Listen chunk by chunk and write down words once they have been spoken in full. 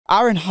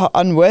our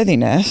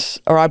unworthiness,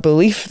 or our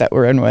belief that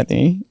we're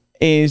unworthy,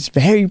 is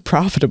very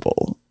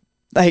profitable.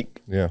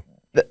 Like, yeah.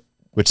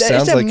 Which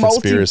sounds like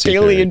conspiracy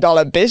theory.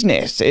 multi-billion-dollar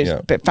business is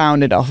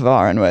founded off of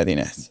our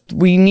unworthiness.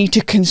 We need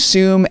to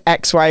consume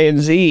X, Y, and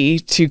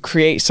Z to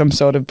create some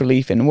sort of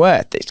belief in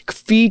worth. It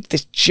feeds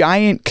this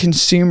giant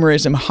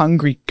consumerism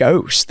hungry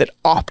ghost that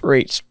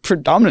operates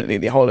predominantly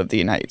the whole of the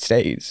United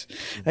States.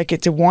 Like,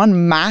 it's a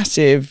one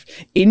massive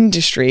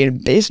industry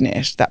and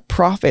business that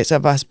profits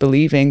of us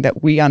believing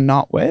that we are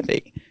not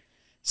worthy.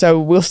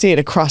 So we'll see it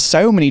across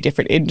so many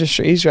different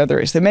industries, whether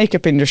it's the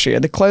makeup industry or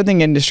the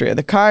clothing industry or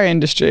the car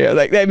industry, or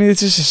like, I mean,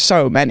 there's just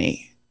so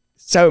many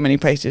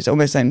places,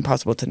 almost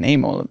impossible to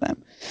name all of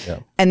them. Yeah.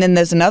 And then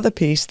there's another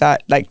piece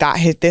that like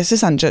this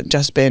hasn't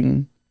just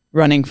been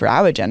running for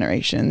our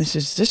generation.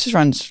 This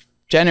runs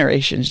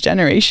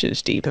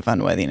generations deep of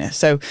unworthiness.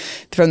 So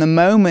from the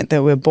moment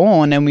that we're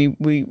born and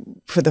we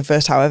for the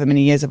first however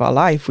many years of our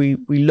life, we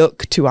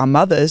look to our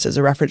mothers as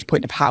a reference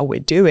point of how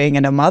we're doing,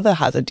 and a mother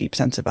has a deep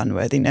sense of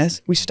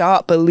unworthiness. We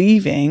start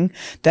believing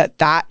that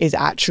that is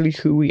actually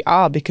who we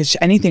are, because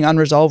anything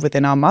unresolved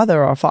within our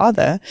mother or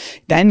father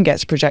then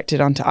gets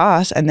projected onto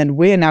us, and then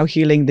we're now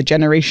healing the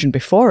generation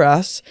before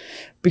us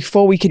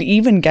before we can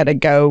even get a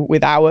go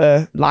with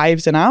our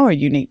lives and our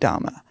unique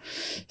dharma.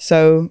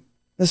 So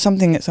there's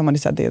something that somebody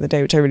said the other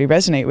day, which I really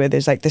resonate with,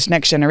 is like this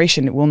next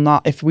generation, it will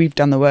not, if we've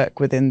done the work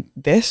within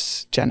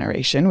this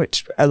generation,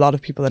 which a lot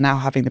of people are now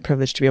having the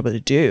privilege to be able to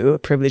do, a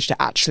privilege to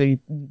actually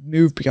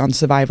move beyond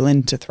survival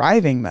into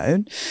thriving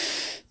mode,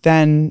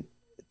 then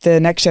the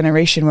next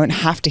generation won't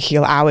have to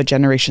heal our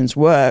generation's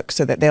work,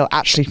 so that they'll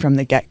actually from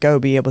the get-go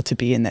be able to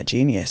be in their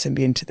genius and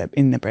be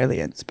in their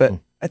brilliance. But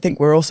I think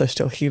we're also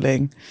still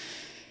healing,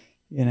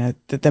 you know,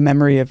 the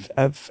memory of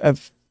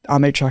our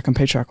matriarch and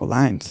patriarchal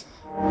lines.